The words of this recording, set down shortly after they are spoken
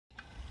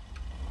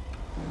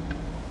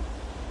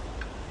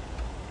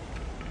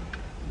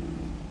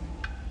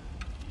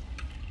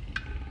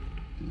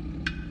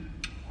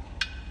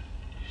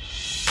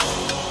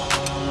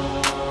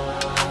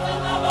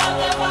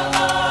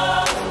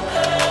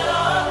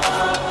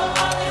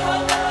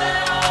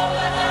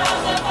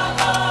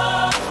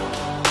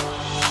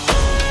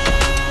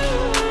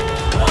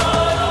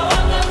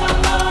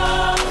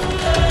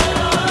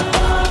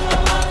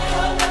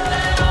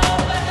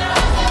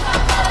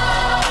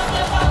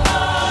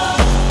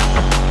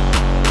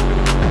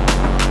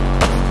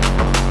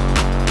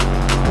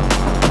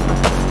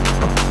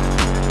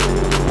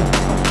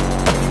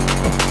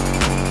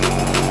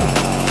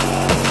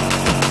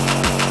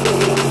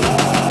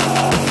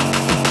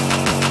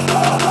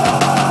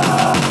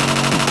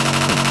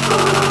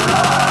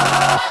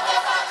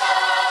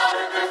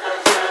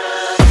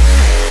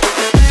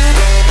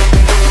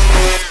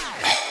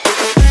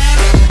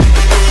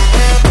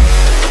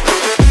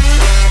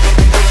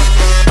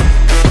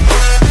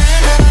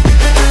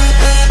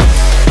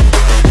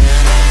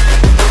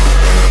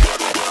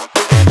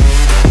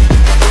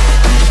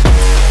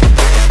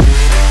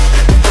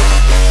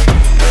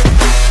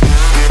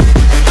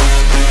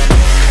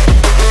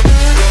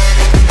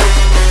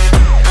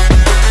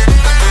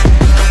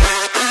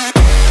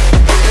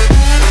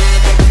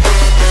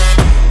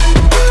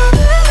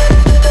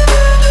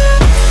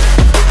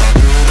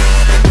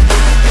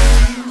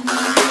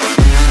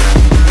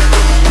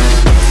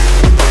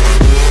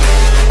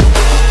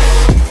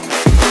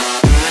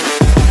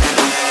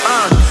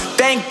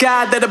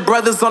sky that the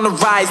brothers on the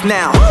rise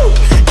now.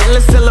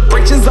 Endless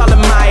celebrations all in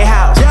my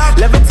house.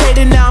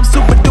 Levitating now, I'm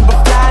super duper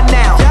fly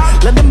now.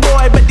 London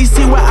boy, but DC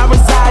where I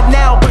reside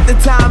now. Put the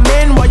time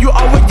in while you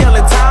always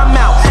yelling time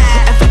out.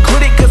 And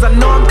quit it, cause I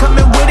know I'm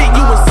coming with it.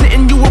 You were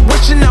sitting, you were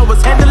wishing I was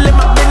handling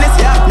my business.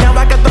 Now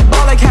I got the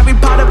ball like Harry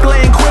Potter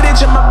playing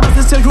Quidditch. And my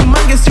business is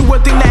humongous, you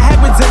would think that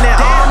happens in there.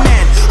 Damn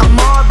man, I'm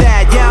all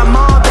that, yeah I'm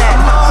all that.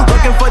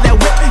 Working for that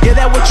whip, yeah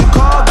that what you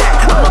call that.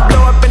 I'ma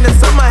blow up in the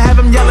summer, have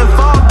him yelling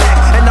fall back.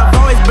 And I've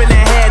always been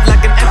ahead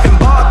like an effing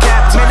ball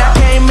cap. Man, I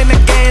came in the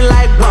game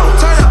like whoa.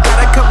 Got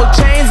a couple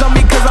chains on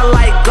me cause I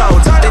like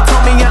gold. They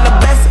told me I'm the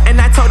best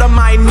and I told them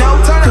I know.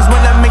 Cause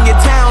when I'm in your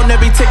town,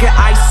 every ticket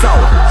I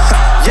sold.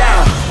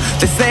 Yeah,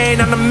 they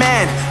saying I'm the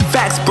man.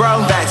 Facts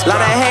bro,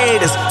 lot of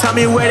haters, tell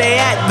me where they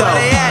at though.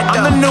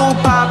 I'm the new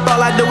pop, all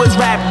I do is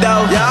rap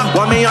though.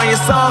 Want me on your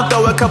song,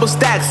 throw a couple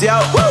stacks, yo.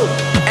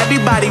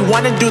 Everybody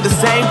wanna do the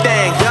same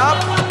thing,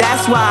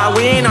 that's why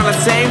we ain't on the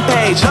same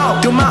page.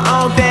 Do my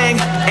own thing,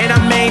 and I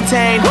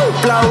maintain.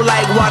 Flow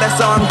like water,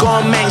 so I'm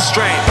going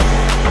mainstream.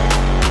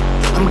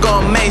 I'm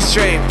going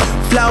mainstream.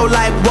 Flow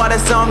like water,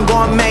 so I'm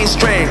going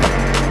mainstream.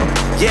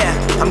 Yeah,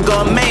 I'm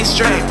going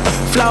mainstream.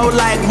 Flow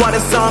like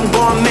water, so I'm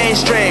going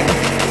mainstream.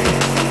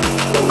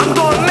 I'm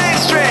going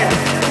mainstream.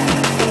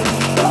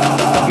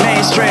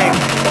 Mainstream.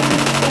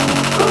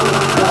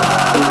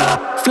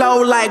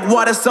 Flow like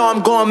water, so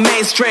I'm going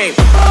mainstream.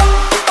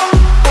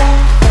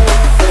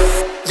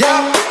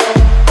 Yeah.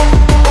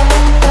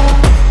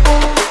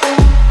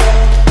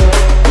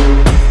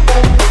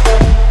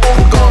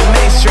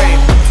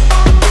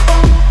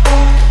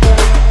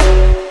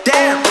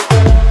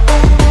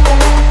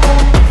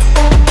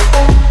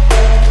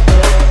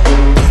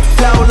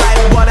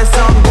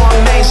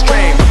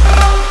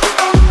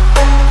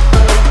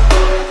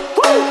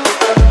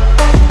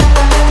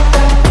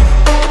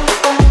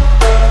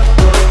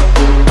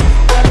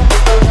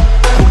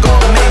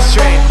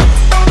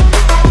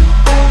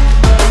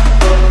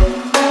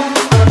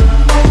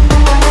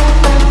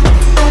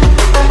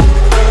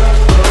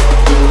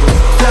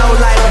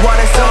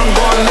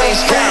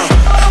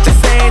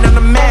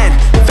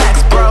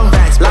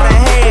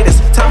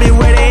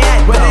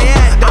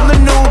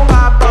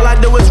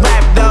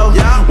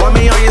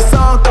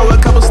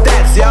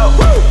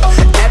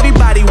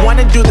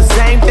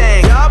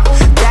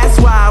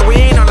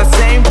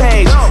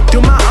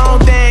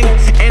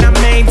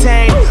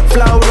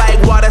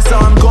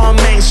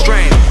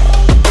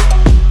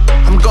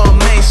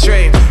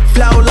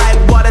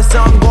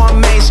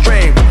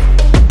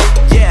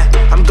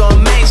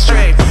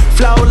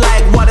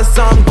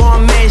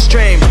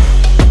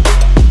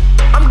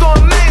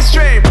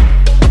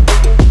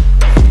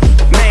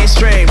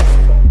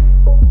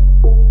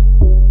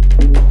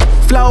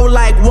 Flow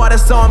like water,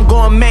 so I'm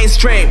going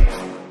mainstream.